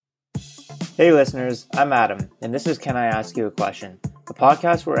Hey listeners, I'm Adam, and this is Can I Ask You a Question, a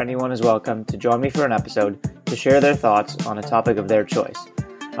podcast where anyone is welcome to join me for an episode to share their thoughts on a topic of their choice.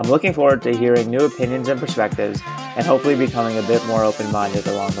 I'm looking forward to hearing new opinions and perspectives, and hopefully becoming a bit more open-minded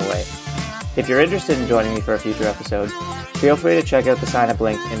along the way. If you're interested in joining me for a future episode, feel free to check out the sign-up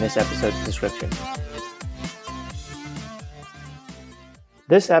link in this episode's description.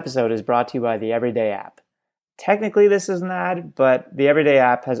 This episode is brought to you by the Everyday app. Technically, this is an ad, but the Everyday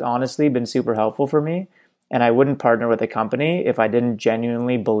app has honestly been super helpful for me, and I wouldn't partner with a company if I didn't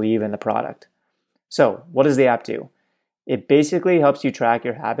genuinely believe in the product. So, what does the app do? It basically helps you track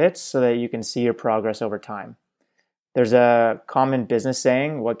your habits so that you can see your progress over time. There's a common business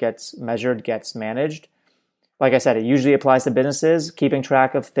saying, what gets measured gets managed. Like I said, it usually applies to businesses, keeping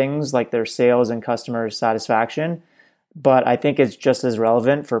track of things like their sales and customer satisfaction, but I think it's just as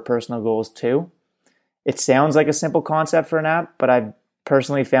relevant for personal goals too. It sounds like a simple concept for an app, but I've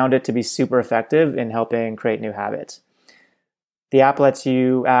personally found it to be super effective in helping create new habits. The app lets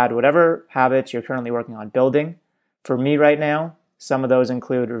you add whatever habits you're currently working on building. For me right now, some of those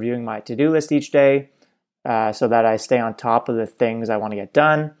include reviewing my to-do list each day so that I stay on top of the things I want to get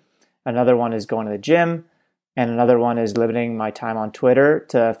done. Another one is going to the gym, and another one is limiting my time on Twitter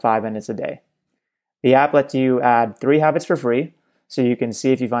to 5 minutes a day. The app lets you add 3 habits for free, so you can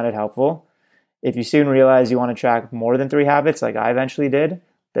see if you find it helpful. If you soon realize you want to track more than 3 habits, like I eventually did,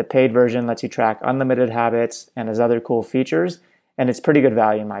 the paid version lets you track unlimited habits and has other cool features, and it's pretty good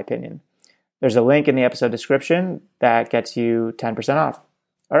value in my opinion. There's a link in the episode description that gets you 10% off.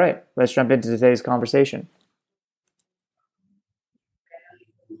 All right, let's jump into today's conversation.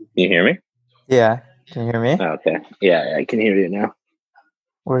 Can you hear me? Yeah, can you hear me? Okay. Yeah, I can hear you now.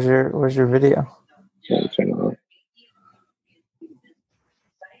 Where's your video? Yeah, turn it on.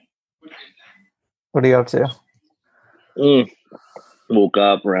 What are you up to? Woke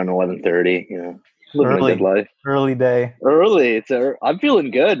up around 11:30. Living a good life. Early day. Early. I'm feeling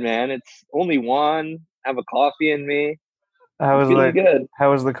good, man. It's only 1. Have a coffee in me. How Feeling good.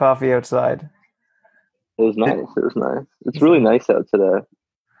 How was the coffee outside? It was nice. It's really nice out today.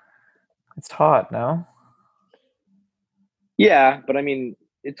 It's hot, no? Yeah, but I mean,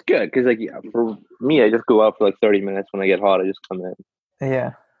 it's good because for me, I just go out for 30 minutes. When I get hot, I just come in.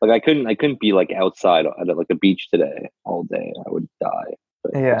 Yeah. I couldn't be outside at a beach today all day. I would die.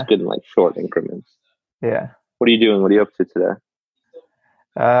 But it's good in short increments. Yeah. What are you doing? What are you up to today?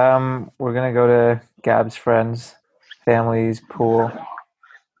 We're gonna go to Gab's friend's family's pool.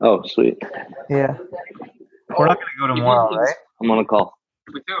 Oh, sweet. Yeah. We're not gonna go tomorrow, right? I'm on a call.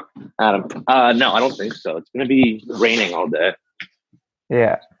 With who? Adam. No, I don't think so. It's gonna be raining all day.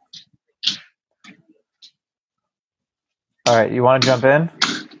 Yeah. All right, you want to jump in?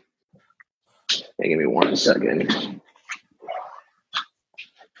 Hey, give me 1 second.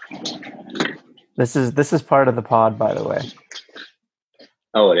 This is part of the pod, by the way.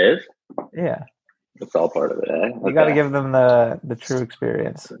 Oh, it is? Yeah. It's all part of it, eh? You got to give them the true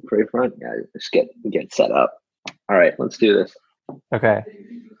experience. Pretty front? Yeah, just get set up. All right, let's do this. Okay.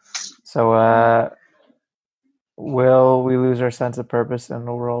 So, will we lose our sense of purpose in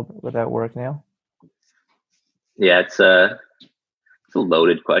the world without work, Neil? Yeah, it's a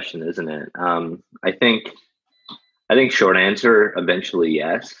loaded question, isn't it? I think short answer, eventually,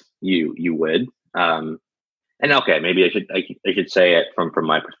 yes, you would. And okay, maybe I should say it from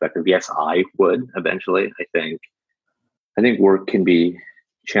my perspective. Yes, I would eventually. I think work can be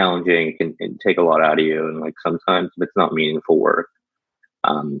challenging, can take a lot out of you, and sometimes if it's not meaningful work,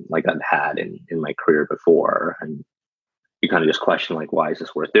 like I've had in my career before, and you kind of just question why is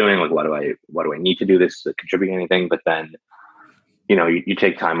this worth doing? Why do I need to do this to contribute anything? But then, you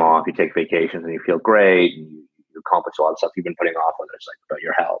take time off, you take vacations, and you feel great, and you accomplish a lot of stuff you've been putting off, whether it's about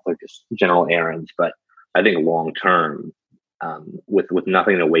your health or just general errands. But I think long term, with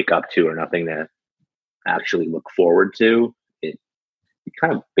nothing to wake up to or nothing to actually look forward to, you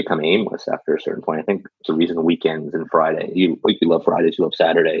kind of become aimless after a certain point. I think it's the reason weekends and Friday, you love Fridays, you love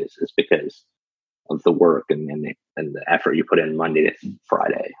Saturdays, is because of the work and the effort you put in Monday to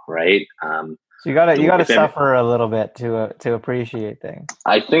Friday, right? So you gotta suffer a little bit to appreciate things.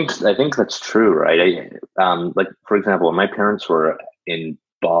 I think that's true, right? For example, when my parents were in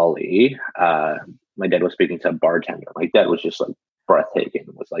Bali, my dad was speaking to a bartender. My dad was just breathtaking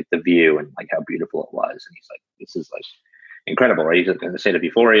with the view and how beautiful it was, and he's like, "This is incredible," right? He's in the state of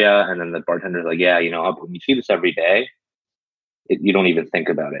euphoria, and then the bartender's like, "Yeah, when you see this every day, you don't even think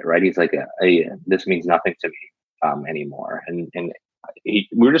about it, right?" He's like, "This means nothing to me anymore," and we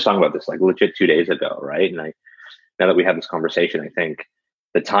were just talking about this legit 2 days ago, right? And now that we have this conversation, I think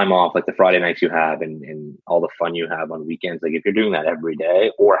the time off, like the Friday nights you have and all the fun you have on weekends, like if you're doing that every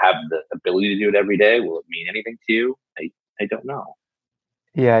day or have the ability to do it every day, will it mean anything to you? I don't know.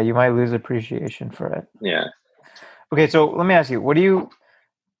 Yeah, you might lose appreciation for it. Yeah. Okay, so let me ask you,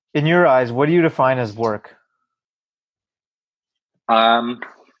 in your eyes, what do you define as work? Um,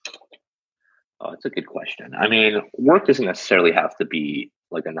 oh, it's a good question. I mean, work doesn't necessarily have to be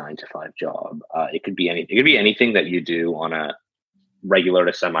like a 9 to 5 job. It could be anything. It could be anything that you do on a regular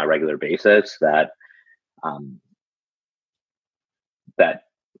to semi-regular basis um, that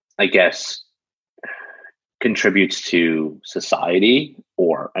I guess contributes to society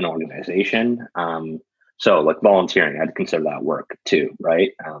or an organization. So like volunteering, I'd consider that work too,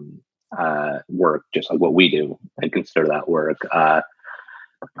 right? Work, just like what we do, I'd consider that work.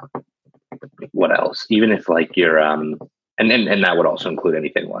 What else? Even if like you're, and that would also include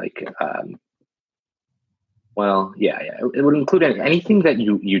anything like, well, yeah, it would include anything that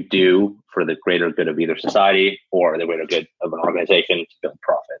you do for the greater good of either society or the greater good of an organization to build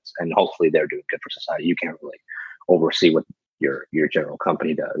profits, and hopefully they're doing good for society. You can't really oversee what your general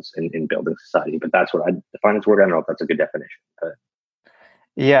company does in building society, but that's what I define as work. I don't know if that's a good definition, but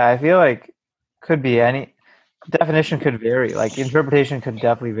Yeah, I feel like could be any definition could vary. Like interpretation could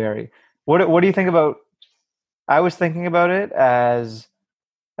definitely vary. What do you think about? I was thinking about it as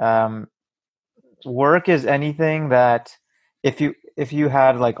um, work is anything that if you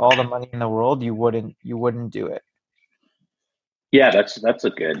had like all the money in the world, you wouldn't do it. yeah, that's a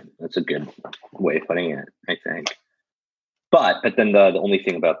good way of putting it, I think. But then the only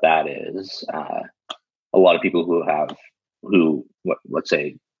thing about that is a lot of people who let's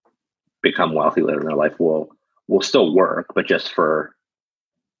say become wealthy later in their life will still work, but just for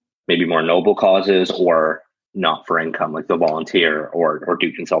maybe more noble causes or not for income, like they'll volunteer or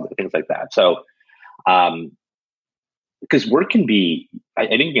do consulting, things like that. So um, because work can be, I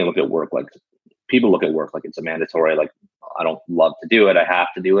think you can look at work like people look at work like it's a mandatory, like I don't love to do it, I have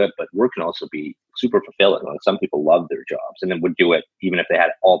to do it, but work can also be super fulfilling. Like some people love their jobs and then would do it even if they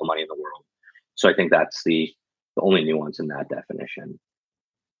had all the money in the world. So I think that's the only nuance in that definition.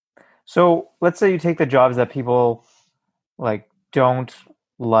 So let's say you take the jobs that people like don't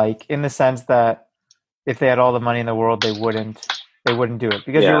like in the sense that if they had all the money in the world, they wouldn't do it.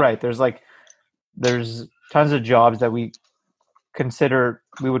 Because you're Yeah. right, there's tons of jobs that we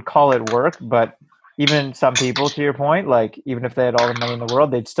would call it work, but even some people, to your point, like even if they had all the money in the world,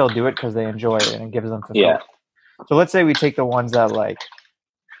 they'd still do it because they enjoy it and it gives them Yeah. fulfillment. So let's say we take the ones that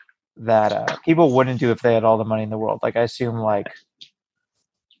people wouldn't do if they had all the money in the world. Like I assume like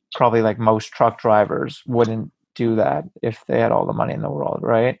probably like most truck drivers wouldn't do that if they had all the money in the world,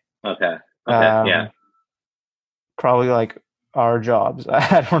 right? Okay. Okay. Yeah. Um, Probably like our jobs.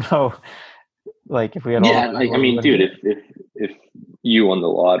 I don't know, like if we had all the Yeah. money in the I world, we mean, wouldn't dude, do it. if you won the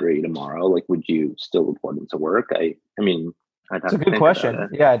lottery tomorrow, like, would you still report into work? I mean, I'd It's have a to good think about question. it.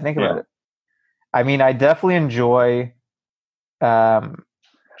 Yeah, I think about Yeah. it. I mean, I definitely enjoy um,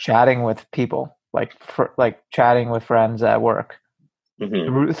 chatting with people, like chatting with friends at work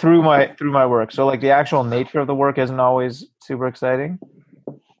Hmm. through my work. So like the actual nature of the work isn't always super exciting,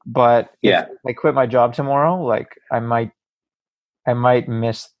 but if Yeah. I quit my job tomorrow, like I might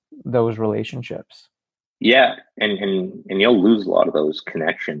miss those relationships. Yeah. And you'll lose a lot of those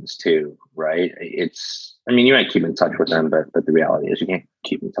connections too, right? I mean, you might keep in touch with them, but the reality is you can't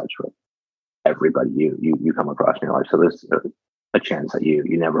keep in touch with everybody you come across in your life. So there's a chance that you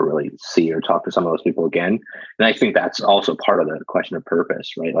never really see or talk to some of those people again. And I think that's also part of the question of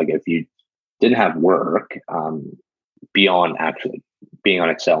purpose, right? Like if you didn't have work beyond actually being on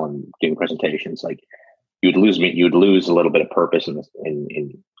Excel and doing presentations, like you'd lose a little bit of purpose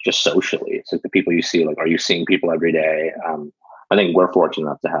in just socially. It's like the people you see, like, are you seeing people every day? I think we're fortunate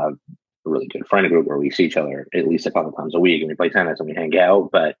enough to have a really good friend group where we see each other at least a couple times a week and we play tennis and we hang out.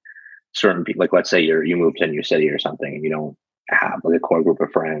 But certain people, like let's say you moved to a new city or something and you don't have like a core group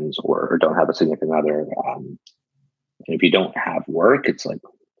of friends or don't have a significant other. And if you don't have work, it's like,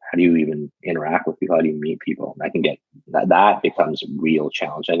 how do you even interact with people? How do you meet people? And I can get that becomes a real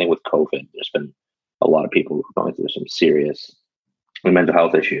challenge. I think with COVID, there's been a lot of people who've gone through some serious mental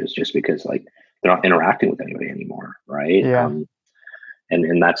health issues just because like they're not interacting with anybody anymore, right? Yeah.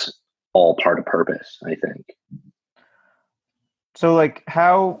 And that's all part of purpose, I think. So like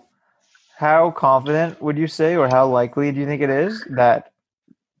how confident would you say, or how likely do you think it is that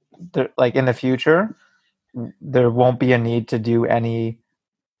like in the future there won't be a need to do any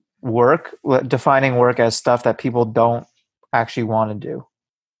work, defining work as stuff that people don't actually want to do?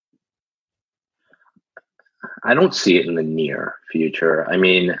 I don't see it in the near future. I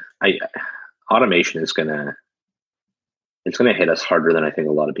mean, I automation is gonna it's going to hit us harder than I think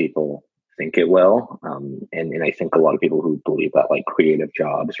a lot of people think it will. And I think a lot of people who believe that like creative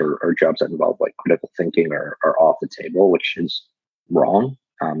jobs or jobs that involve like critical thinking are off the table, which is wrong.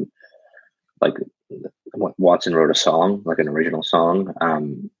 Like Watson wrote a song, like an original song.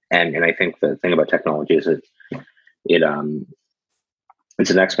 And I think the thing about technology is it it's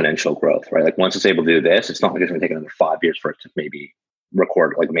an exponential growth, right? Like once it's able to do this, it's not like it's going to take another 5 years for it to maybe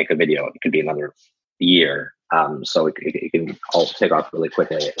record, like make a video. It could be another year. So it can all take off really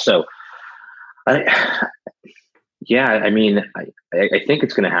quickly. So yeah, I mean, I think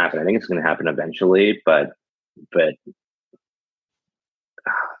it's going to happen. I think it's going to happen eventually, but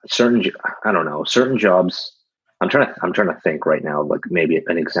certain, I don't know, certain jobs. I'm trying to think right now, like maybe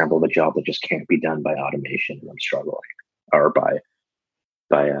an example of a job that just can't be done by automation, and I'm struggling, or by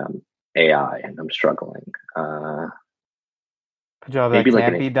AI, and I'm struggling. A job that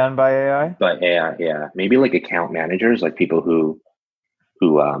can't be done by AI. By AI, yeah, maybe like account managers, like people who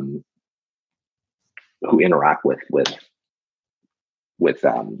interact with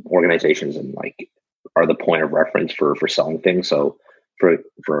organizations and like are the point of reference for selling things. So for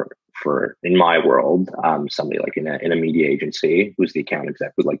in my world, somebody like in a media agency who's the account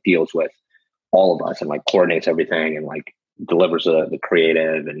exec who like deals with all of us and like coordinates everything and like delivers the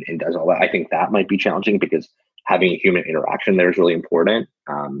creative and does all that. I think that might be challenging because having human interaction there is really important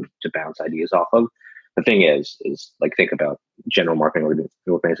to bounce ideas off of. The thing is like think about general marketing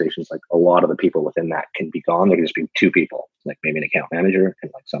organizations. Like a lot of the people within that can be gone. There can just be two people, like maybe an account manager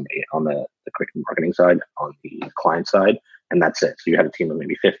and like somebody on the creative marketing side, on the client side, and that's it. So you have a team of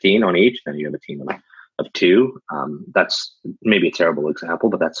maybe 15 on each, then you have a team of two. That's maybe a terrible example,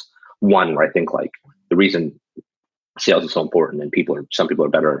 but that's one where I think like the reason sales is so important and some people are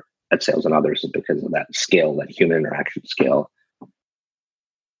better at sales than others is because of that skill, that human interaction skill.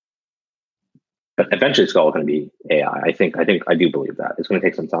 But eventually it's all going to be AI. I do believe that it's going to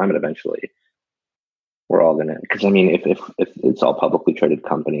take some time, but eventually we're all going to, because I mean, if it's all publicly traded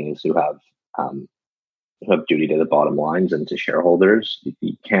companies who have duty to the bottom lines and to shareholders,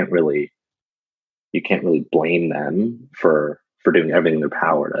 you can't really blame them for doing everything in their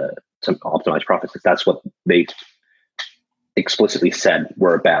power to optimize profits. If that's what they explicitly said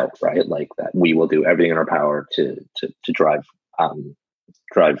we're about, right? Like that we will do everything in our power to drive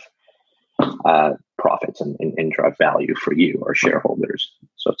profits and drive value for you, our shareholders.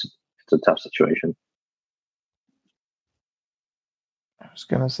 So it's a tough situation. I was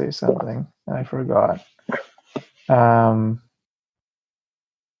going to say something and I forgot. Can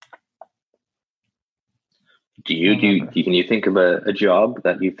you think of a job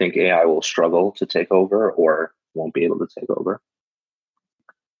that you think AI will struggle to take over or won't be able to take over?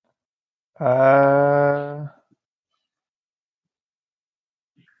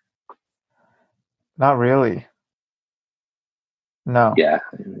 Not really. No. Yeah,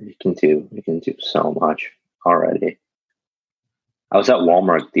 you can do so much already. I was at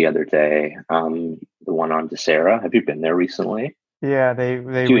Walmart the other day, the one on DeSera. Have you been there recently? Yeah, they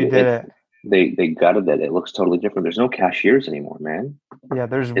redid it. They gutted it. It looks totally different. There's no cashiers anymore, man. Yeah,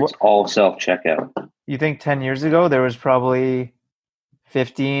 it's all self-checkout. You think 10 years ago there was probably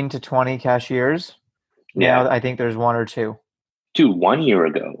 15 to 20 cashiers? Now I think there's one or two. Dude, 1 year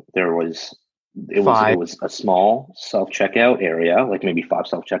ago it was a small self-checkout area, like maybe 5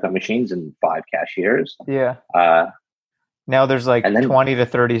 self-checkout machines and 5 cashiers. Yeah. Now there's like 20 to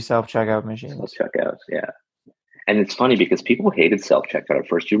 30 self-checkout machines. Self-checkouts, yeah. And it's funny because people hated self-checkout at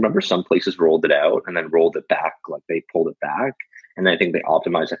first. Do you remember some places rolled it out and then rolled it back? Like they pulled it back. And then I think they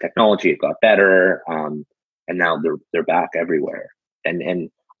optimized the technology. It got better. And now they're back everywhere. And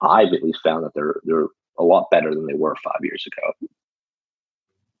I've at least found that they're a lot better than they were 5 years ago.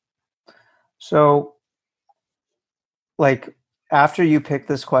 So, like, after you picked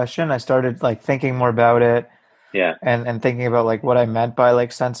this question, I started like thinking more about it. Yeah. And thinking about like what I meant by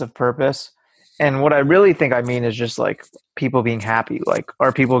like sense of purpose. And what I really think I mean is just like people being happy. Like,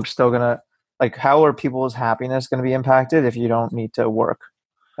 are people still gonna, like, how are people's happiness going to be impacted if you don't need to work,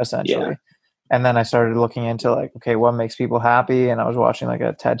 essentially? Yeah. And then I started looking into like, okay, what makes people happy? And I was watching like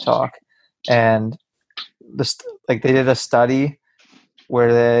a TED Talk, and they did a study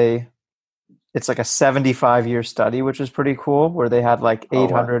where it's like a 75-year study, which is pretty cool, where they had like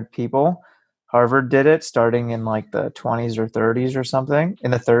 800 people. Harvard did it starting in like the 20s or 30s or something, in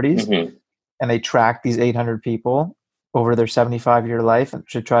the 30s. Mm-hmm. And they tracked these 800 people over their 75-year life and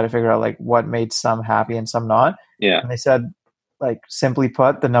to try to figure out like what made some happy and some not. Yeah. And they said, like, simply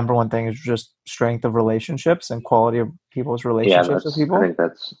put, the number one thing is just strength of relationships and quality of people's relationships with people. I think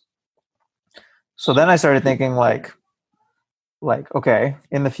that's. So then I started thinking like, okay,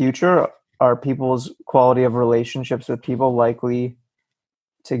 in the future, are people's quality of relationships with people likely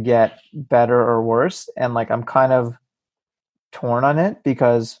to get better or worse? And like, I'm kind of torn on it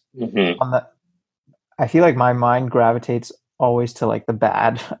because Mm-hmm. on the, I feel like my mind gravitates always to like the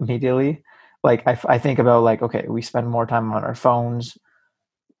bad immediately. Like I think about like, okay, we spend more time on our phones,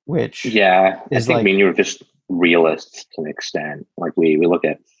 which Yeah, I is think me like, and you are just realists to an extent. Like we look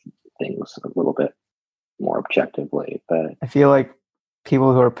at things a little bit more objectively, but I feel like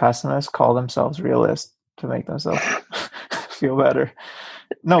people who are pessimists call themselves realists to make themselves feel better.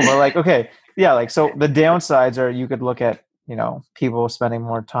 No, but like, okay, yeah, like, so the downsides are you could look at, people spending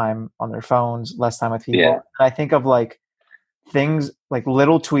more time on their phones, less time with people. yeah, And I think of like things like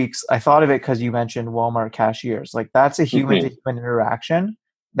little tweaks. I thought of it because you mentioned Walmart cashiers. Like, that's a human to hmm human interaction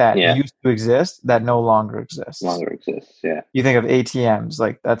that yeah, used to exist that no longer exists. longer exists. Yeah, You think of ATMs,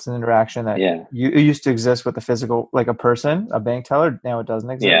 like that's an interaction that yeah, it used to exist with a physical, like a person, a bank teller. Now it doesn't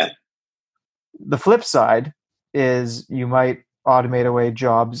yeah, exist. The flip side is you might automate away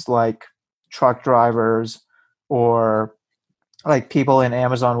jobs like truck drivers or like people in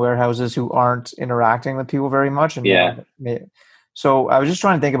Amazon warehouses who aren't interacting with people very much. And yeah. now, so I was just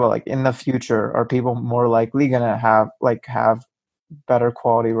trying to think about like in the future, are people more likely going to have better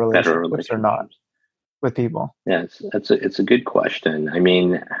quality Better relationships or not relationships. with people? Yeah, it's a good question. I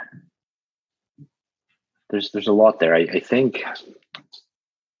mean, there's a lot there. I think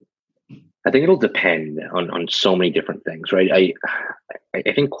it'll depend on so many different things, right?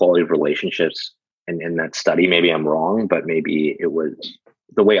 I think quality of relationships and in that study, maybe I'm wrong, but maybe it was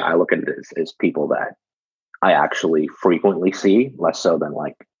the way I look at it is people that I actually frequently see, less so than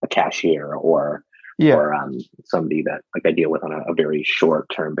like a cashier Yeah. or somebody that like I deal with on a very short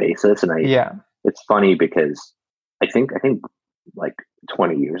term basis. And Yeah. it's funny because I think like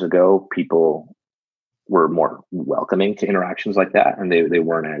 20 years ago, people were more welcoming to interactions like that, and they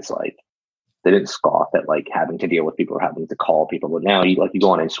weren't as like they didn't scoff at like having to deal with people or having to call people. But now you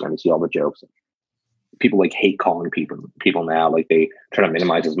go on Instagram and see all the jokes. People like hate calling people now. Like they try to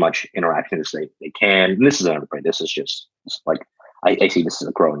minimize as much interaction as they can. And this isn't everybody. This is just like I see this as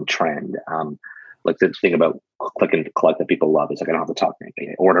a growing trend. Like the thing about click and collect that people love is like I don't have to talk to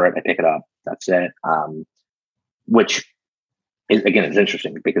anybody. I order it, I pick it up, that's it. Which is again is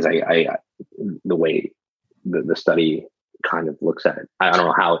interesting because I the way the study kind of looks at it. I don't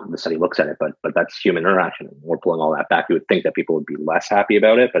know how the study looks at it, but that's human interaction. We're pulling all that back. You would think that people would be less happy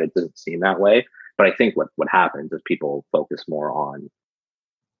about it, but it doesn't seem that way. But I think what happens is people focus more on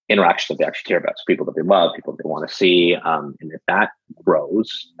interactions that they actually care about. So people that they love, people that they want to see, and if that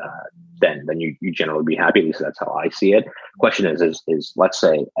grows, then you generally be happy. At least that's how I see it. Question is let's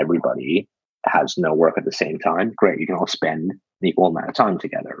say everybody has no work at the same time. Great, you can all spend an equal amount of time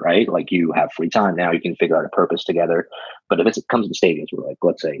together, right? Like you have free time now, you can figure out a purpose together. But if it comes to stages where like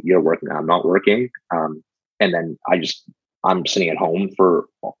let's say you're working, I'm not working, and then I'm sitting at home for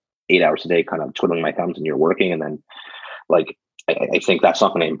 8 hours a day, kind of twiddling my thumbs, and you're working, and then like I think that's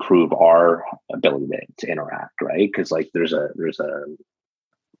not going to improve our ability to interact, right? Because like there's a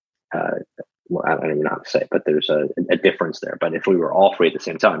well, I don't even know how to say it, but there's a difference there. But if we were all free at the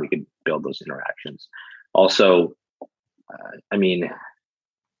same time, we could build those interactions. Also, I mean,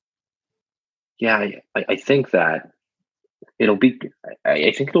 yeah, I think that it'll be,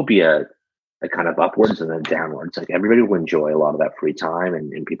 I think it'll be a kind of upwards and then downwards. Like everybody will enjoy a lot of that free time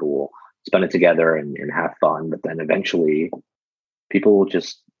and people will spend it together and have fun. But then eventually people will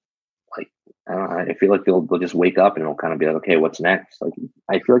just like I don't know, I feel like they'll just wake up and it'll kind of be like, okay, what's next? Like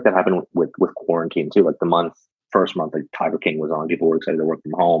I feel like that happened with quarantine too. Like first month, like Tiger King was on, people were excited to work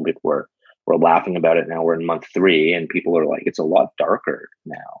from home. People were laughing about it. Now we're in month 3, and people are like, it's a lot darker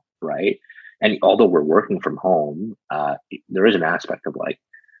now, right? And although we're working from home, there is an aspect of like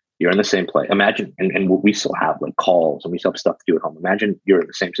you're in the same place. Imagine, and we still have like calls and we still have stuff to do at home. Imagine you're in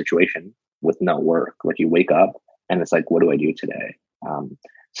the same situation with no work. Like you wake up and it's like, what do I do today?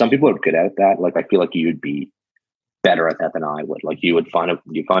 Some people are good at that. Like I feel like you'd be better at that than I would. Like you'd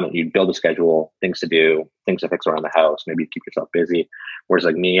build a schedule, things to do, things to fix around the house, maybe keep yourself busy. Whereas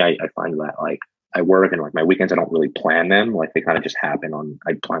like me, I find that like I work and like my weekends, I don't really plan them. Like they kind of just happen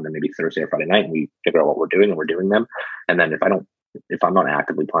I plan them maybe Thursday or Friday night and we figure out what we're doing and we're doing them. And then if I'm not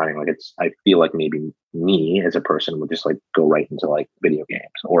actively planning, like I feel like maybe me as a person would just like go right into like video games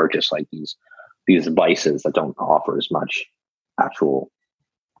or just like these vices that don't offer as much actual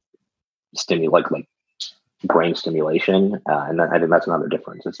like brain stimulation. And then I think that's another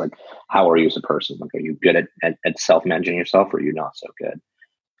difference. It's like, how are you as a person? Like, are you good at self-managing yourself or are you not so good?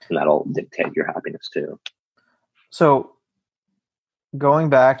 And that'll dictate your happiness too. So going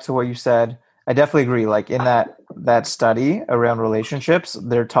back to what you said, I definitely agree. Like in that study around relationships,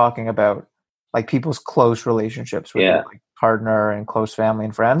 they're talking about like people's close relationships with their Yeah. like partner and close family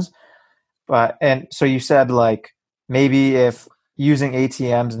and friends. But and so you said like maybe if using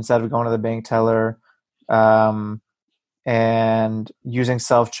ATMs instead of going to the bank teller, um, and using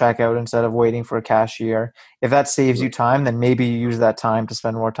self checkout instead of waiting for a cashier, if that saves you time, then maybe you use that time to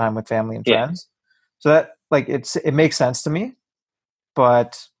spend more time with family and Yeah. friends. So that like it makes sense to me,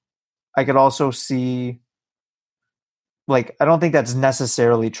 but I could also see like I don't think that's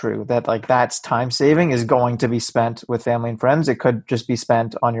necessarily true that like that's time saving is going to be spent with family and friends. It could just be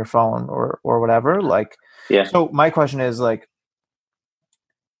spent on your phone or whatever. Like Yeah. so my question is like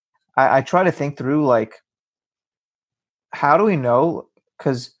I try to think through like how do we know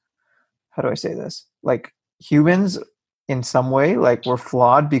because how do I say this? Like humans in some way like we're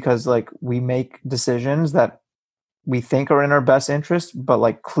flawed because like we make decisions that we think are in our best interest but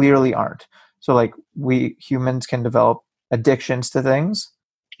like clearly aren't. So like we humans can develop addictions to things.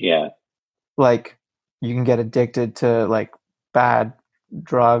 Yeah. Like you can get addicted to like bad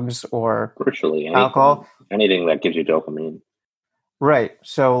drugs or Virtually alcohol. anything that gives you dopamine. Right.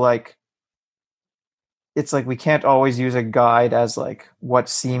 So like it's like we can't always use a guide as like what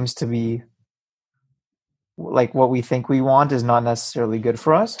seems to be like what we think we want is not necessarily good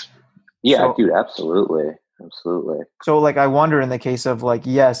for us. Yeah, So dude, absolutely. Absolutely. so like I wonder in the case of like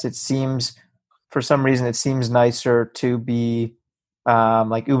yes, it seems for some reason it seems nicer to be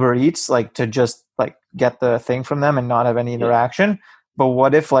like Uber Eats, like to just like get the thing from them and not have any Yeah. interaction. But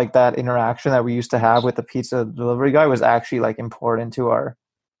what if like that interaction that we used to have with the pizza delivery guy was actually like important to our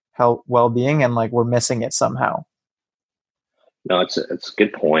health well-being and like we're missing it somehow? No, it's a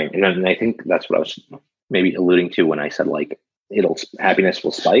good point. And I think that's what I was maybe alluding to when I said like happiness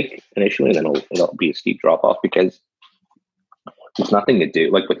will spike initially and then it'll be a steep drop off because it's nothing to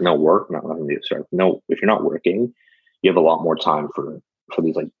do like with no work, not nothing to do. Sorry, no, if you're not working, you have a lot more time for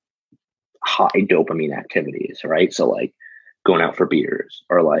these like high dopamine activities, right? So like going out for beers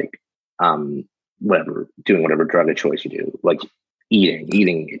or like um whatever, doing whatever drug of choice you do, like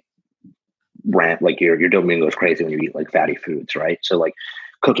eating rant like your dopamine goes crazy when you eat like fatty foods, right? So like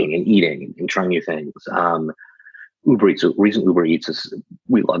cooking and eating and trying new things. Uber Eats. The reason Uber Eats is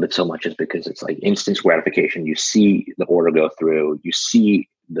we love it so much is because it's like instant gratification. You see the order go through, you see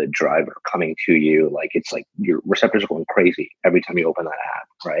the driver coming to you. Like it's like your receptors are going crazy every time you open that app,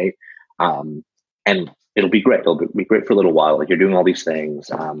 right? Um, and it'll be great. It'll be great for a little while. Like you're doing all these things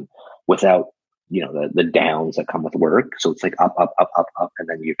without the downs that come with work. So it's like up, up, up, up, up, and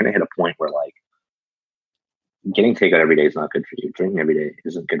then you're gonna hit a point where like getting takeout every day is not good for you. Drinking every day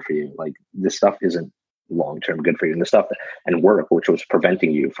isn't good for you. Like this stuff isn't long term good for you. And the stuff and work, which was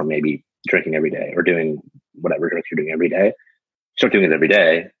preventing you from maybe drinking every day or doing whatever drinks you're doing every day, start doing it every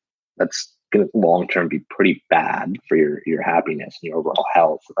day. That's going to long term be pretty bad for your happiness and your overall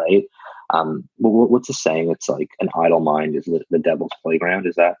health, right? What's the saying? It's like an idle mind is the devil's playground.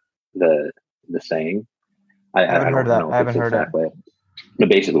 Is that the saying? I haven't I heard don't that. know I if it's haven't heard it. exactly. But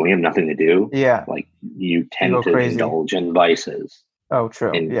basically, when you have nothing to do, Yeah, like you you tend go to crazy. indulge in vices Oh,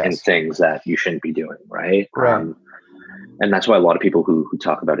 true. in Yes. things that you shouldn't be doing, right? Right. And that's why a lot of people who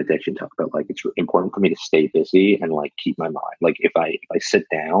talk about addiction talk about like it's important for me to stay busy and like keep my mind. Like if I sit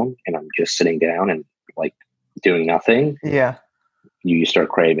down and I'm just sitting down and like doing nothing, Yeah. you start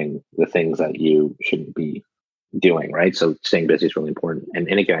craving the things that you shouldn't be doing, right? So staying busy is really important. And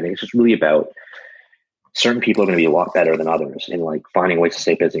again, I think it's just really about certain people are going to be a lot better than others in like finding ways to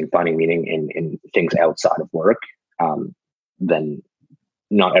stay busy and finding meaning in things outside of work. Then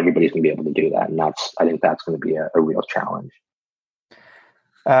not everybody's going to be able to do that, and I think that's going to be a real challenge.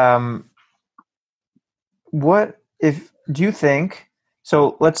 Um, what if do you think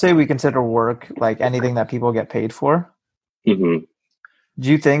so let's say we consider work like anything that people get paid for. Mm-hmm. Do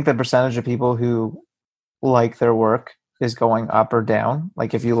you think the percentage of people who like their work is going up or down?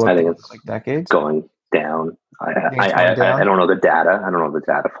 Like if you I looked think at it's like decades? going down. You think it's going I down? don't know the data. I don't know the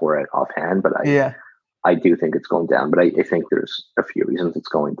data for it offhand, but Yeah. I do think it's going down. But I think there's a few reasons it's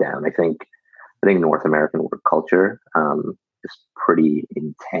going down. I think North American work culture is pretty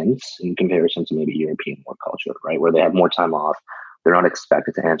intense in comparison to maybe European work culture, right? Where they have more time off. They're not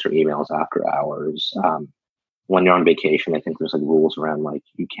expected to answer emails after hours. When you're on vacation, I think there's like rules around like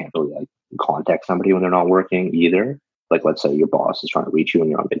you can't really like contact somebody when they're not working either. Like let's say your boss is trying to reach you when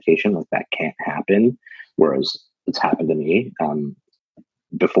you're on vacation, like that can't happen. Whereas it's happened to me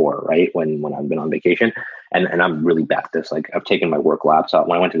before, right? When I've been on vacation, and I'm really bad at this. Like I've taken my work laptop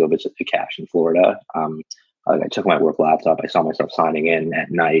when I went to go visit the cache in Florida. Like I took my work laptop. I saw myself signing in at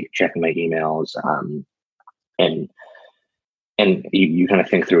night, checking my emails, and you kind of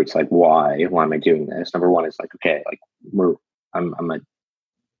think through. It's like why am I doing this? Number one is like okay, like I'm a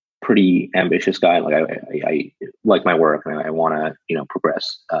pretty ambitious guy. Like I like my work and I want to,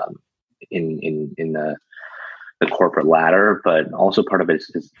 progress in the corporate ladder, but also part of it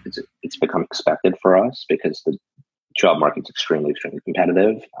is it's become expected for us because the job market's extremely, extremely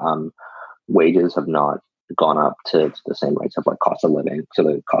competitive. Wages have not gone up to the same rates of like cost of living. So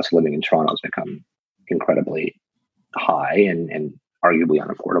the cost of living in Toronto has become incredibly high and arguably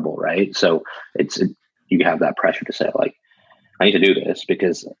unaffordable, right? So you have that pressure to say like, I need to do this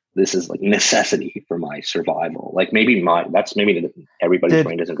because this is like necessity for my survival. Like maybe everybody's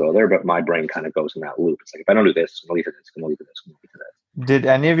brain doesn't go there, but my brain kind of goes in that loop. It's like, if I don't do this, I'm gonna leave it this, I'm gonna leave it this, I'm gonna leave it this. Did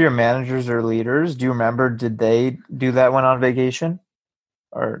any of your managers or leaders, do you remember, did they do that when on vacation?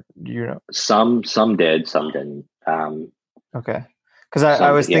 Or Some did, some didn't. Okay. Because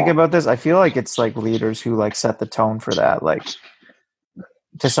I was thinking about this. I feel like it's like leaders who like set the tone for that, like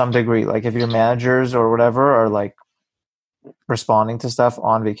to some degree. Like if your managers or whatever are like responding to stuff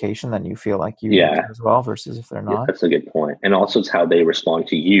on vacation, then you feel like you need to as well, versus if they're not. Yeah, that's a good point. And also it's how they respond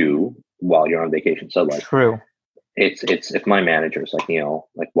to you while you're on vacation. So like true. It's if my manager's like,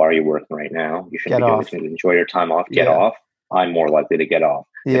 like, why are you working right now? You shouldn't be doing this. Enjoy your time off, get off. I'm more likely to get off.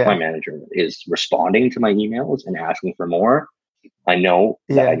 If my manager is responding to my emails and asking for more, I know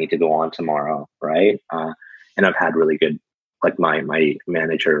that I need to go on tomorrow, right? And I've had really good, like my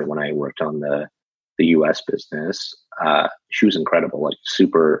manager when I worked on the US business, she was incredible, like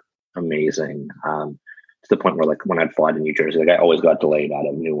super amazing. To the point where like when I'd fly to New Jersey, like I always got delayed out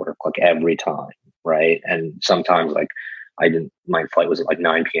of Newark, like every time, right? And sometimes like my flight was at like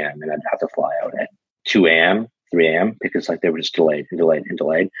 9 p.m. and I'd have to fly out at 2 a.m., 3 a.m. because like they were just delayed.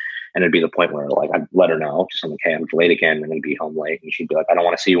 And it'd be the point where like I'd let her know, just like, hey, I'm delayed again, I'm gonna be home late. And she'd be like, I don't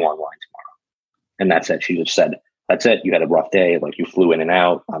want to see you online tomorrow. And that's it. She just said, that's it. You had a rough day. Like you flew in and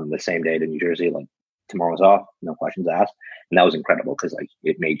out on the same day to New Jersey. Like tomorrow's off, no questions asked. And that was incredible because like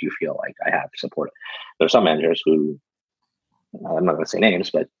it made you feel like I have support. There's some managers who, I'm not gonna say names,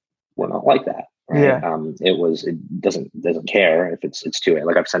 but we're not like that. Right? Yeah. It doesn't care if it's 2 a.m.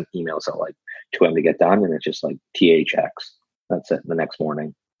 Like I've sent emails at like 2 a.m. to get done, and it's just like THX. That's it. The next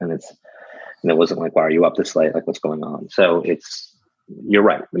morning, and it wasn't like, why are you up this late? Like what's going on? So you're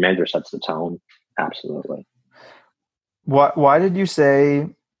right. The manager sets the tone. Absolutely. Why did you say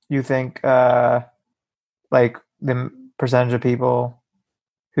you think like the percentage of people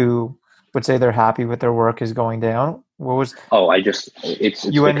who would say they're happy with their work is going down? What was? It's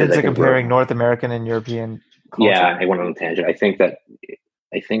you went into comparing North American and European culture. Yeah, I went on a tangent. I think that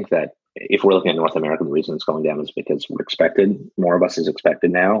if we're looking at North America, the reason it's going down is because we're expected. More of us is expected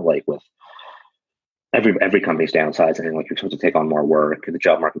now. Like with every company's downsizing, and like you're supposed to take on more work. The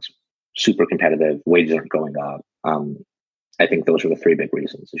job market's super competitive. Wages aren't going up. I think those are the three big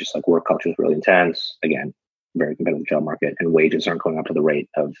reasons. It's just like work culture is really intense. Again, very competitive job market, and wages aren't going up to the rate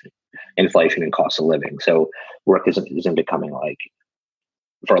of inflation and cost of living. So work isn't becoming like,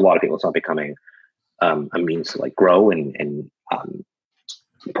 for a lot of people, it's not becoming a means to like grow and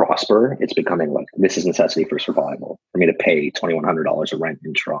prosper. It's becoming like, this is necessity for survival. For me to pay $2,100 of rent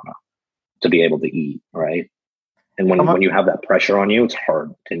in Toronto to be able to eat, right? And when you have that pressure on you, it's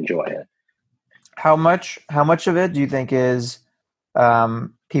hard to enjoy it. How much of it do you think is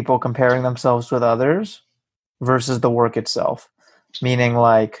people comparing themselves with others versus the work itself? Meaning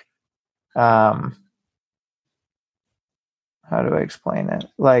like, how do I explain it?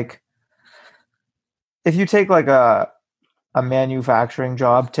 Like, if you take like a manufacturing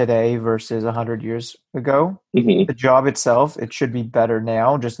job today versus 100 years ago, the job itself, it should be better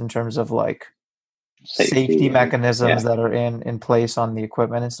now, just in terms of like safety mechanisms that are in place on the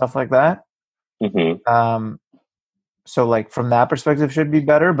equipment and stuff like that. So like from that perspective should be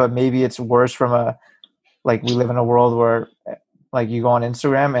better, but maybe it's worse from like we live in a world where like you go on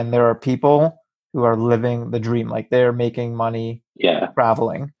Instagram and there are people who are living the dream, like they're making money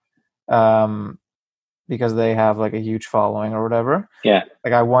traveling because they have like a huge following or whatever. Yeah.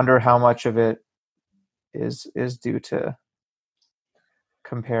 Like I wonder how much of it is due to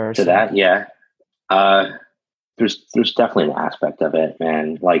comparison. To that, yeah. There's definitely an aspect of it,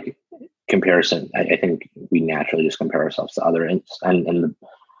 man. Like comparison. I think we naturally just compare ourselves to others. And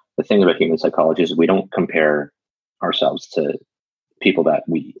the thing about human psychology is we don't compare ourselves to people that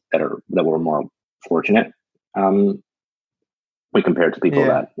were more fortunate. We compare it to people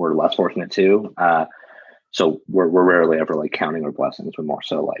that were less fortunate too. So we're rarely ever like counting our blessings. We're more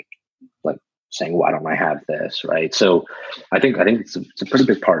so like saying, why don't I have this? Right. So I think it's a pretty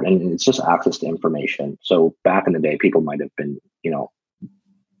big part, and it's just access to information. So back in the day, people might have been,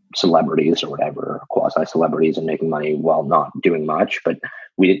 celebrities or whatever, quasi celebrities, and making money while not doing much, but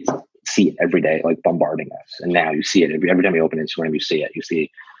we didn't see it every day, like bombarding us. And now you see it every time you open Instagram, you see it. You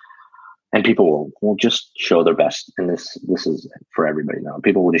see and people will just show their best. And this is for everybody now.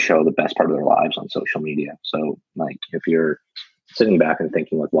 People will just show the best part of their lives on social media. So like if you're sitting back and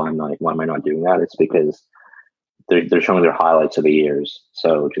thinking like, why am I not doing that? It's because they're showing their highlights of the years.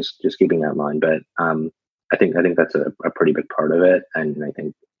 So just keeping that in mind. But I think that's a pretty big part of it. And I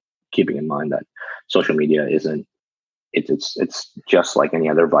think keeping in mind that social media isn't, it's just like any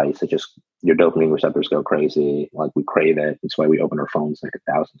other vice. It just, your dopamine receptors go crazy. Like we crave it. That's why we open our phones like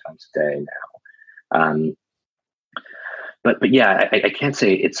 1,000 times a day now. But yeah, I can't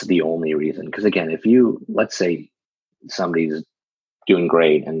say it's the only reason. Because again, if let's say somebody's doing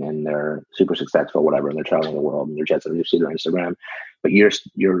great and they're super successful, whatever, and they're traveling the world and they're jet setting, you see their Instagram, but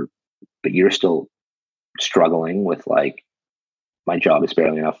you're still struggling with like, my job is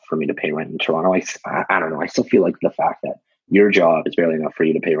barely enough for me to pay rent in Toronto. I don't know. I still feel like the fact that your job is barely enough for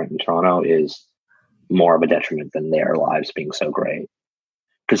you to pay rent in Toronto is more of a detriment than their lives being so great.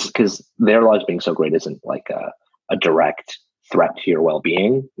 Because their lives being so great isn't like a direct threat to your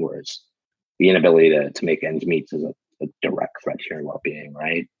well-being, whereas the inability to make ends meet is a direct threat to your well-being,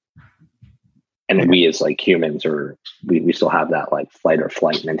 right? And we as like humans we still have that like fight or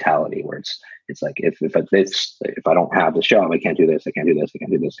flight mentality where it's like if I don't have this job, I can't do this, I can't do this, I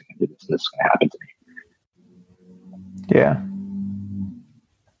can't do this, I can't do this, and this is gonna happen to me. Yeah.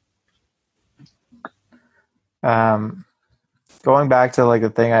 Going back to like the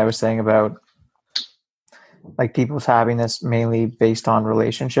thing I was saying about like people's happiness mainly based on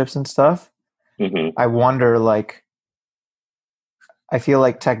relationships and stuff. Mm-hmm. I wonder, like, I feel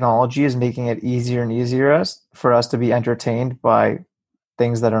like technology is making it easier and easier for us to be entertained by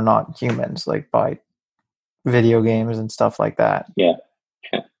things that are not humans, like by video games and stuff like that. Yeah.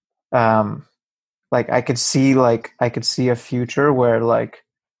 Like I could see a future where like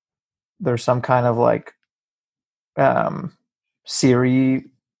there's some kind of like Siri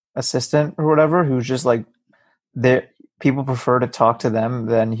assistant or whatever who's just like people prefer to talk to them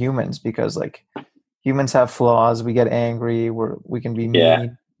than humans because like humans have flaws. We get angry. We can be mean. Yeah.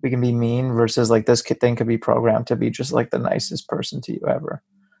 We can be mean versus like this thing could be programmed to be just like the nicest person to you ever.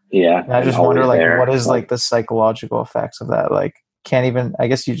 Yeah. And I just wonder like what is like the psychological effects of that? Like I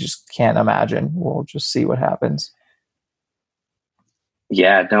guess you just can't imagine. We'll just see what happens.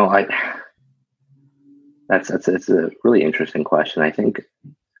 Yeah, no, it's a really interesting question. I think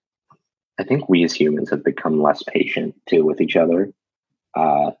we as humans have become less patient too with each other.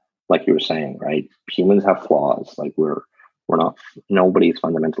 Like you were saying, right? Humans have flaws. Like nobody's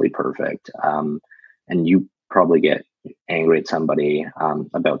fundamentally perfect. And you probably get angry at somebody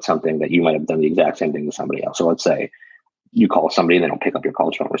about something that you might have done the exact same thing to somebody else. So let's say you call somebody and they don't pick up your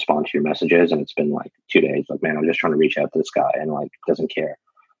calls, don't respond to your messages, and it's been like 2 days. Like, man, I'm just trying to reach out to this guy and like doesn't care.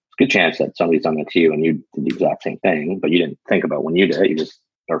 It's a good chance that somebody's done that to you and you did the exact same thing, but you didn't think about when you did it. You just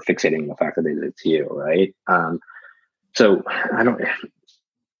are fixating on the fact that they did it to you, right? So I don't.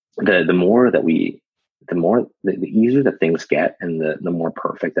 The easier that things get and the more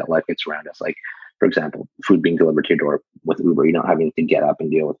perfect that life gets around us. Like, for example, food being delivered to your door with Uber, you're not having to get up and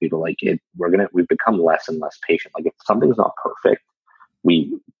deal with people like it. We've become less and less patient. Like if something's not perfect,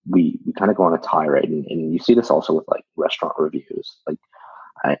 we kind of go on a tirade. And you see this also with like restaurant reviews. Like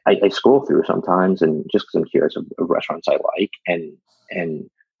I scroll through sometimes and just because I'm curious of restaurants I like and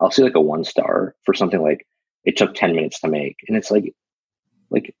I'll see like a 1-star for something like it took 10 minutes to make. And it's like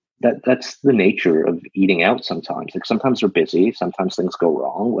that's the nature of eating out sometimes. Like sometimes they're busy, sometimes things go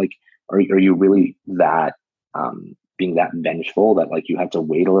wrong. Like, are you really that being that vengeful that like you have to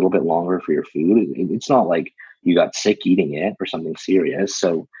wait a little bit longer for your food? It's not like you got sick eating it or something serious.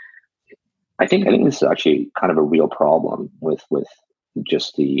 So I think this is actually kind of a real problem with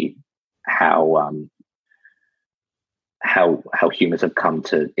just the how humans have come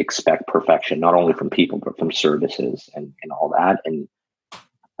to expect perfection, not only from people but from services and all that. And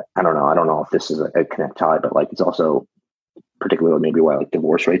I don't know if this is a connect tie, but like it's also particularly maybe why like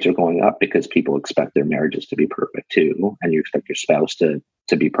divorce rates are going up because people expect their marriages to be perfect too, and you expect your spouse to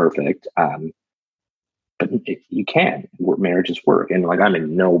be perfect. But you can. Marriages work, and like I'm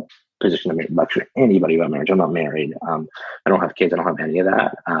in no position to lecture anybody about marriage. I'm not married. I don't have kids. I don't have any of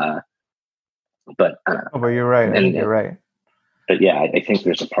that. But you're right. You're right. But yeah, I think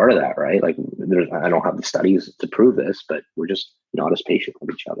there's a part of that, right? Like I don't have the studies to prove this, but we're just not as patient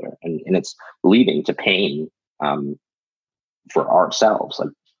with each other. And it's leading to pain for ourselves, like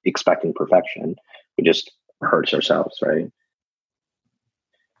expecting perfection. We just hurts ourselves, right?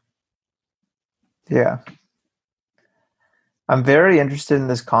 Yeah. I'm very interested in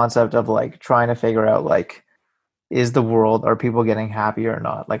this concept of like trying to figure out like, are people getting happier or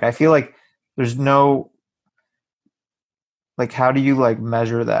not? Like, I feel like there's no like how do you like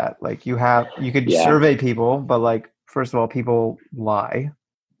measure that? Like you could Yeah, survey people, but like first of all, people lie.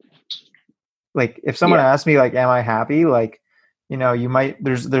 Like if someone yeah. asks me like am I happy, like you might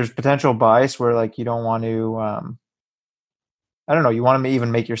there's potential bias where like you don't want to I don't know, you want to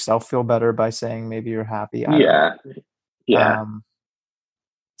even make yourself feel better by saying maybe you're happy. I don't know. Yeah, yeah. Um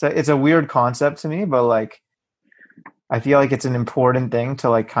it's a weird concept to me, but like I feel like it's an important thing to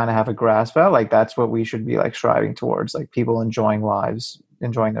like kind of have a grasp at. Like that's what we should be like striving towards, like people enjoying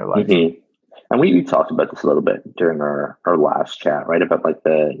their life. hmm And we talked about this a little bit during our last chat, right? About like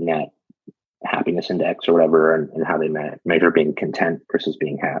the net happiness index or whatever, and how they measure being content versus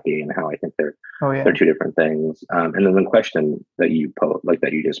being happy, and how I think Oh they're yeah. two different things. And then the question that like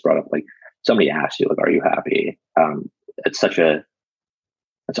that you just brought up, like somebody asks you, like, "Are you happy?" It's such a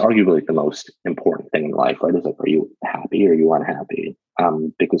It's arguably the most important thing in life, right? Is like, are you happy or are you unhappy?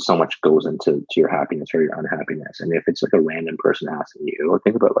 Because so much goes into your happiness or your unhappiness. And if it's like a random person asking you, or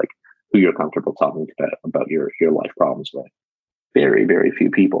think about like who you're comfortable talking about your life problems with. Very, very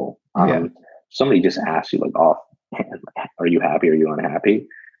few people. Yeah. Somebody just asks you like, "Oh, are you happy or are you unhappy?"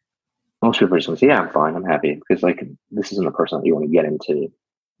 Most people are just going to say, "Yeah, I'm fine, I'm happy," because like this isn't a person that you want to get into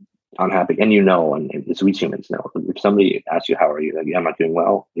unhappy. And and as we humans know, if somebody asks you, "How are you?" Like, "Yeah, I'm not doing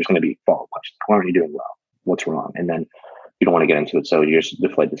well," there's going to be follow-up questions. "Why aren't you doing well? What's wrong?" And then you don't want to get into it. So you're just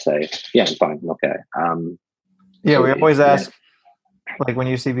deflated to say, "Yeah, I'm fine. I'm okay." Yeah, So we always yeah, ask like when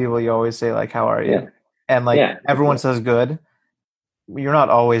you see people, you always say like, "How are you?" yeah, And like yeah. everyone says good. You're not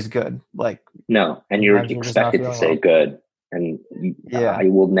always good. Like No, and you're sometimes you're just not expected to feeling say well. good. And Yeah. I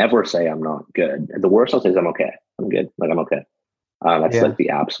will never say I'm not good. The worst I'll say is I'm okay. I'm good. Like I'm okay. That's Yeah. like the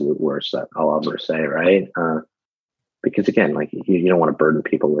absolute worst that I'll ever say, right? Because again, like you don't want to burden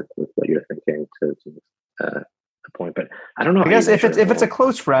people with what you're thinking to the point. But I don't know I how you guess if measure it's it, if it's a man.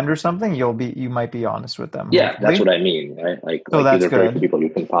 close friend or something, you might be honest with them, Yeah, that's hopefully. what I mean, right? So Like these that's are very few good. people you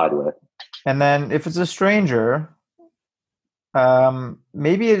confide with. And then if it's a stranger,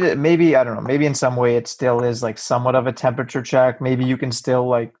 maybe I don't know, maybe in some way it still is like somewhat of a temperature check. Maybe you can still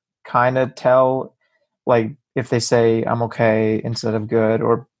like kind of tell like if they say I'm okay instead of good,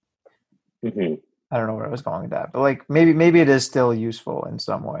 or hmm I don't know where I was going with that. But like maybe it is still useful in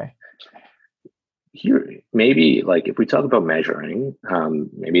some way. Here, maybe like if we talk about measuring,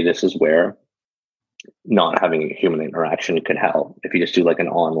 maybe this is where not having a human interaction could help. If you just do like an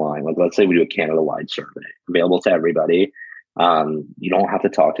online, like let's say we do a Canada-wide survey available to everybody. You don't have to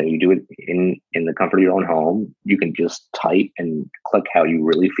talk to them. You do it in the comfort of your own home. You can just type and click how you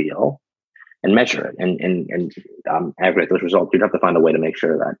really feel and measure it and aggregate those results. You'd have to find a way to make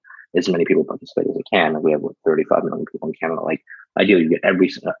sure that as many people participate as they can. Like we have 35 million people in Canada. Like ideally, you get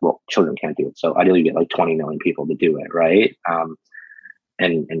children can't do it. So ideally, you get like 20 million people to do it, right?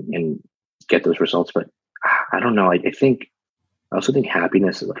 And get those results. But I don't know. I also think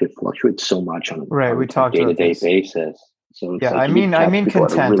happiness is like it fluctuates so much Right, we on a talked day to about day this. basis. So it's Yeah, like you could I have mean people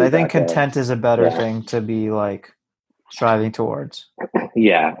at a content. really I think bad day. content is a better Yeah, thing to be like striving towards.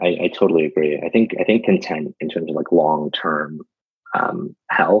 yeah, I totally agree. I think content in terms of like long term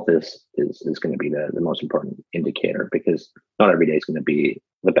health is going to be the most important indicator because not every day is going to be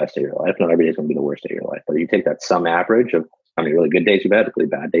the best day of your life. Not every day is going to be the worst day of your life. But you take that sum average of how many really good days you've had, really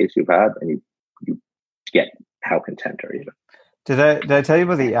bad days you've had, and you get how content are you. Did I tell you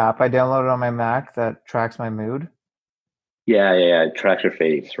about the app I downloaded on my Mac that tracks my mood? Yeah, yeah, yeah. It tracks your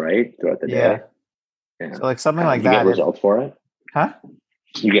face, right, throughout the day. Yeah. Yeah. So like something like You get that. If results for it. huh?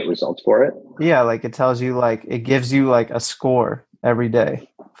 You get results for it. Yeah, like it tells you like it gives you like a score every day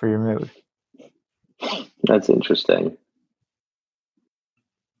for your mood. That's interesting.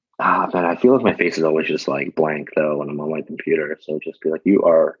 Man, I feel like my face is always just like blank though when I'm on my computer. So just be like, you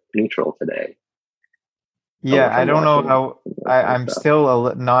are neutral today. Yeah, If I I'm don't know watching how that kind of I'm stuff.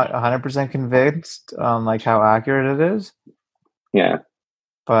 still not 100% convinced on like how accurate it is, Yeah.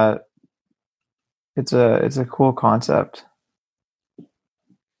 but it's a cool concept.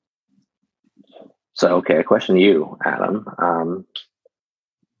 So okay, a question to you, Adam.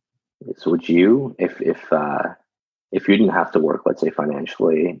 So would you, if you didn't have to work, let's say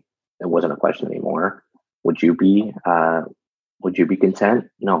financially, it wasn't a question anymore. Would you be would you be content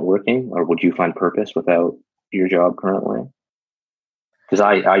not working, or would you find purpose without your job currently? Because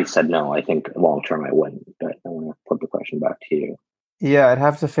I said no. I think long term I wouldn't, but I want to flip the question back to you. Yeah, I'd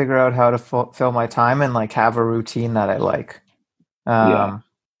have to figure out how to fill my time and like have a routine that I like. Yeah. Um,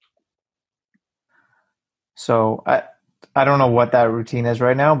 so I don't know what that routine is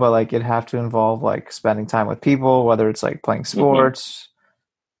right now, but like it'd have to involve like spending time with people, whether it's like playing hmm sports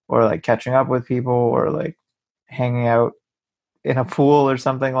or like catching up with people or like hanging out in a pool or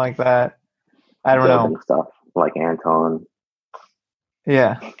something like that. I don't know. Building stuff like Anton.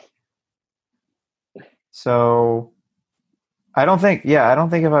 Yeah. So I don't think if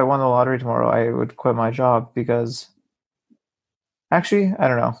I won the lottery tomorrow, I would quit my job because actually, I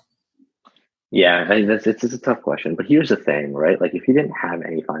don't know. Yeah, it's a tough question. But here's the thing, right? Like if you didn't have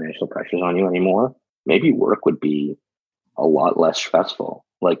any financial pressures on you anymore, maybe work would be a lot less stressful.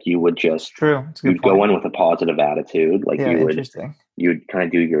 Like you would It's just true. It's a good you'd go point. in with a positive attitude. Like Yeah, interesting. you'd kind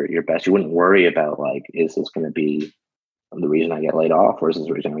of do your best. You wouldn't worry about like, is this going to be the reason I get laid off, or is this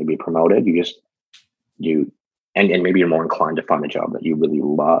the reason I'm going to be promoted? You and maybe you're more inclined to find a job that you really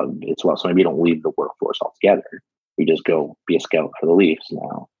love as well. So maybe you don't leave the workforce altogether. You just go be a scout for the Leafs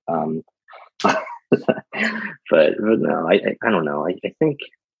now. But no, I don't know. I think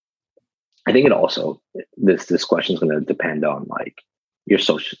it also this question is going to depend on like your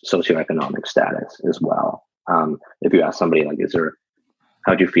socioeconomic status as well. If you ask somebody like, is there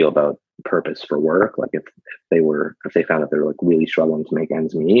how do you feel about purpose for work? Like if they found that they're like really struggling to make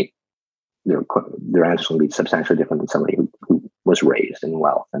ends meet, their answer will be substantially different than somebody who was raised in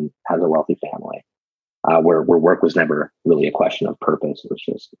wealth and has a wealthy family. Where work was never really a question of purpose. It was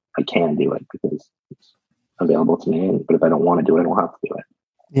just I can do it because it's available to me. But if I don't want to do it, I don't have to do it.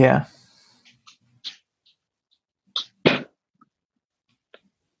 Yeah.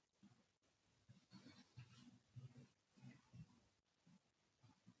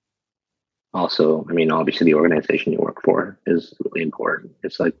 Also, I mean, obviously, the organization you work for is really important.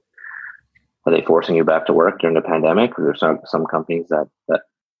 It's like, are they forcing you back to work during the pandemic? Or there's some companies that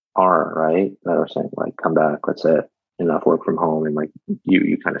aren't, right? That are saying like, come back, that's it, enough work from home, and like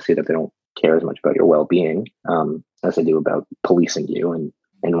you kind of see that they don't care as much about your well being as they do about policing you and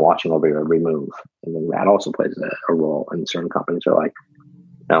watching over your every move. And then that also plays a role. And certain companies are like,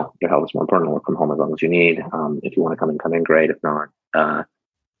 no, your health is more important. Work from home as long as you need. If you want to come in, great. If not,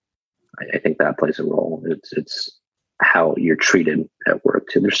 I think that plays a role. It's how you're treated at work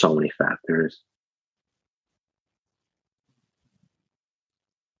too. There's so many factors.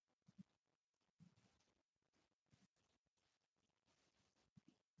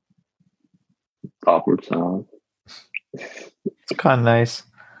 Awkward silence. It's kind of nice.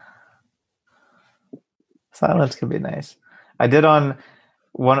 Silence can be nice. I did on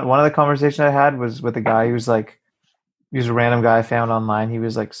one of the conversations I had was with a guy who's like he was a random guy I found online. He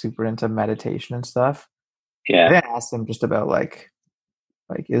was like super into meditation and stuff. I Yeah. didn't ask him just about like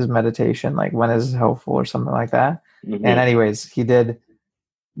is meditation like when is it helpful or something like that. And Hmm. anyways, he did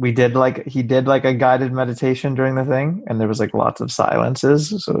like a guided meditation during the thing, and there was like lots of silences,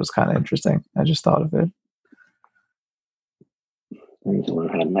 so it was kind of interesting. I just thought of it. I need to learn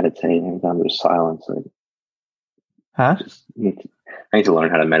how to meditate. Anytime there's silence, Huh? just need to, I need to learn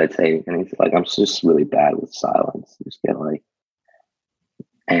how to meditate. I need to like I'm just really bad with silence. I just get like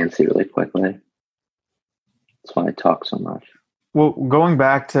antsy really quickly. That's why I talk so much. Well, going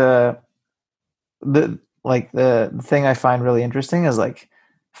back to the thing I find really interesting is like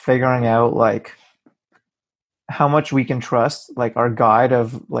figuring out like how much we can trust like our guide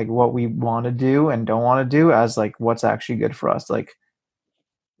of like what we want to do and don't want to do as like what's actually good for us. Like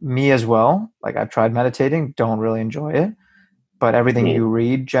me as well, like I've tried meditating, don't really enjoy it, but everything Hmm. you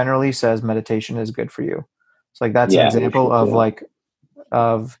read generally says meditation is good for you. So like that's an Yeah, example usually of too. like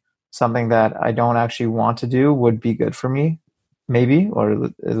of something that I don't actually want to do would be good for me, maybe, or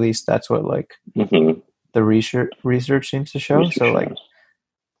at least that's what like Hmm. the research seems to show. Research So like, shows.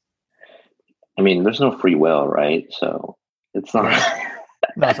 I mean, there's no free will, right? So it's not. yeah,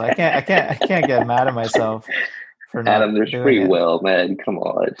 no, so I can't get mad at myself for not Adam, there's doing free it. will, man. Come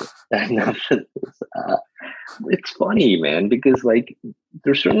on. Enough of this. It's funny, man, because like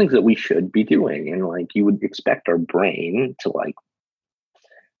there's certain things that we should be doing, and like you would expect our brain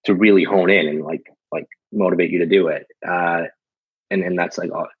to really hone in and like motivate you to do it. And that's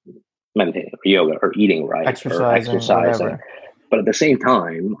like meditating or yoga or eating right or Exercising, exercising. whatever. But at the same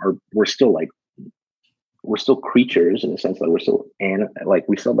time, we're still creatures in the sense that we still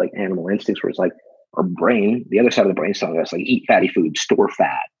have like animal instincts where it's like our brain, the other side of the brain is telling us like eat fatty food, store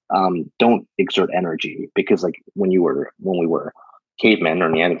fat, don't exert energy because like when we were cavemen or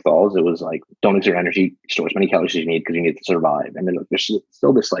Neanderthals, it was like don't exert energy, store as many calories as you need because you need to survive. And then there's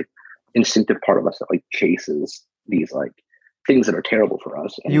still this like instinctive part of us that like chases these like things that are terrible for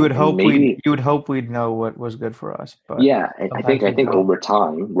us, and maybe You would hope we'd know what was good for us, but yeah, sometimes I we think don't. over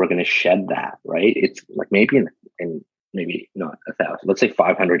time we're going to shed that, right? It's like maybe in maybe not 1,000, let's say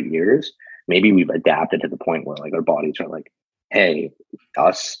 500 years, maybe we've adapted to the point where like our bodies are like, hey,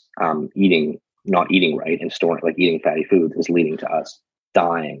 us eating not eating right and storing like eating fatty foods is leading to us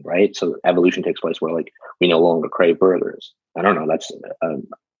dying, right? So evolution takes place where like we no longer crave burgers. I don't know. That's a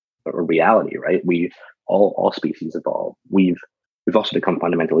reality, right? We all species evolve. We've we've also become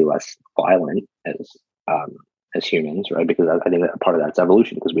fundamentally less violent as humans, right? Because I think that part of that's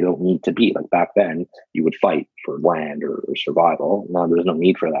evolution, because we don't need to be like back then. You would fight for land or survival. Now there's no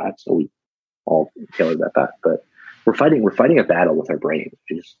need for that, so we all tailored that back. But we're fighting a battle with our brain,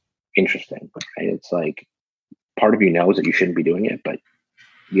 which is interesting, right? It's like part of you knows that you shouldn't be doing it, but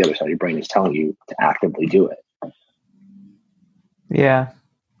the other side of your brain is telling you to actively do it. Yeah,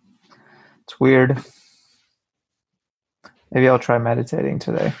 it's weird. Maybe I'll try meditating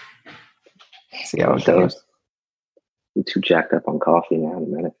today. See how it goes. I'm too jacked up on coffee now in a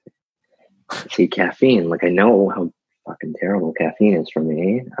minute. See, caffeine, like I know how fucking terrible caffeine is for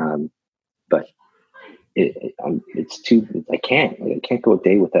me, but it's too. I can't go a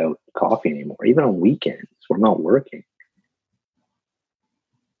day without coffee anymore, even on weekends when I'm not working.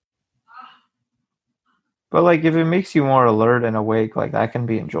 But like, if it makes you more alert and awake, like that can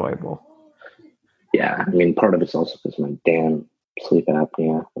be enjoyable. Yeah, I mean, part of it's also because my damn sleep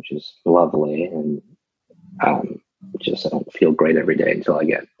apnea, which is lovely, and just I don't feel great every day until I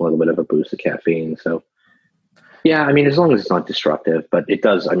get a little bit of a boost of caffeine. So, yeah, I mean, as long as it's not destructive, but it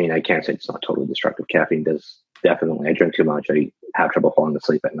does. I mean, I can't say it's not totally destructive. Caffeine does definitely. I drink too much. I have trouble falling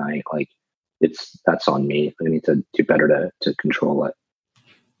asleep at night. Like, that's on me. I need to do better to control it.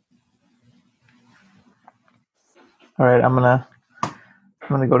 All right, I'm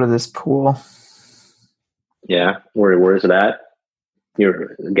gonna go to this pool. Yeah, where is it at?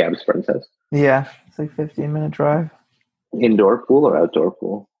 Your Gab's friend's house. Yeah, it's like 15-minute drive. Indoor pool or outdoor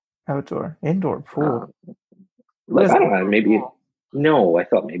pool? Outdoor, indoor pool. Like, I don't know. Maybe no. I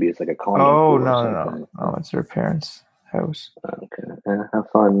thought maybe it's like a condo. Oh no! Oh, it's her parents' house. Okay, have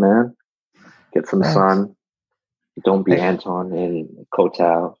fun, man. Get some sun. Don't be Anton in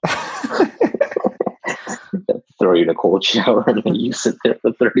Kotal. Throw you in a cold shower and then you sit there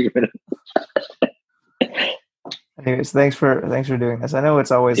for 30 minutes. Anyways, thanks for doing this. I know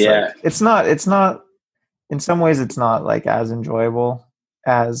it's always like it's not in some ways it's not like as enjoyable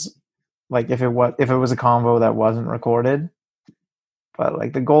as like if it was a convo that wasn't recorded. But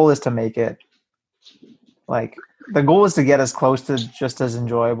like the goal is to make it like the goal is to get as close to just as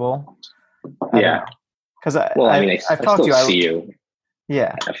enjoyable. Yeah. Because I've talked to you. I see you.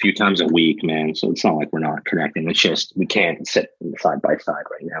 Yeah. A few times a week, man. So it's not like we're not connecting. It's just we can't sit side by side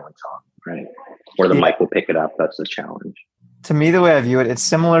right now and talk, right? Or the mic will pick it up. That's the challenge. To me, the way I view it, it's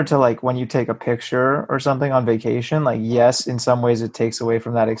similar to like when you take a picture or something on vacation. Like, yes, in some ways it takes away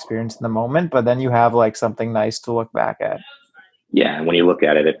from that experience in the moment, but then you have like something nice to look back at. Yeah, and when you look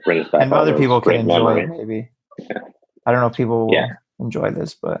at it, it brings back. And other people can enjoy it, maybe. Yeah. I don't know if people will enjoy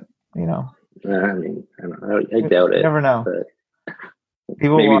this, but I mean, I don't know. I doubt it. You never know. But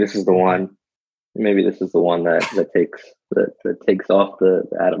maybe this is the one. Maybe this is the one that takes off the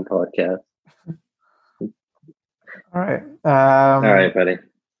Adam podcast. All right. All right, buddy.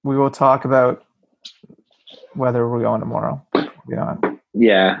 We will talk about whether we're going tomorrow.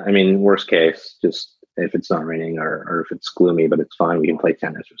 Yeah, I mean, worst case, just if it's not raining or if it's gloomy, but it's fine. We can play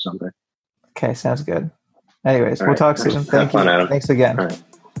tennis or something. Okay, sounds good. Anyways, we'll talk soon. Thank you. Adam. Thanks again. All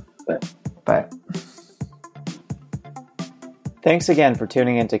right. Bye. Thanks again for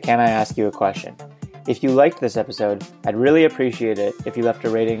tuning in to Can I Ask You a Question? If you liked this episode, I'd really appreciate it if you left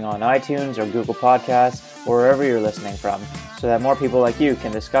a rating on iTunes or Google Podcasts or wherever you're listening from so that more people like you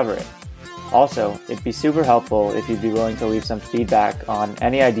can discover it. Also, it'd be super helpful if you'd be willing to leave some feedback on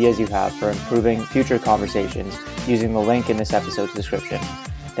any ideas you have for improving future conversations using the link in this episode's description.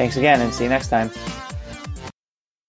 Thanks again and see you next time.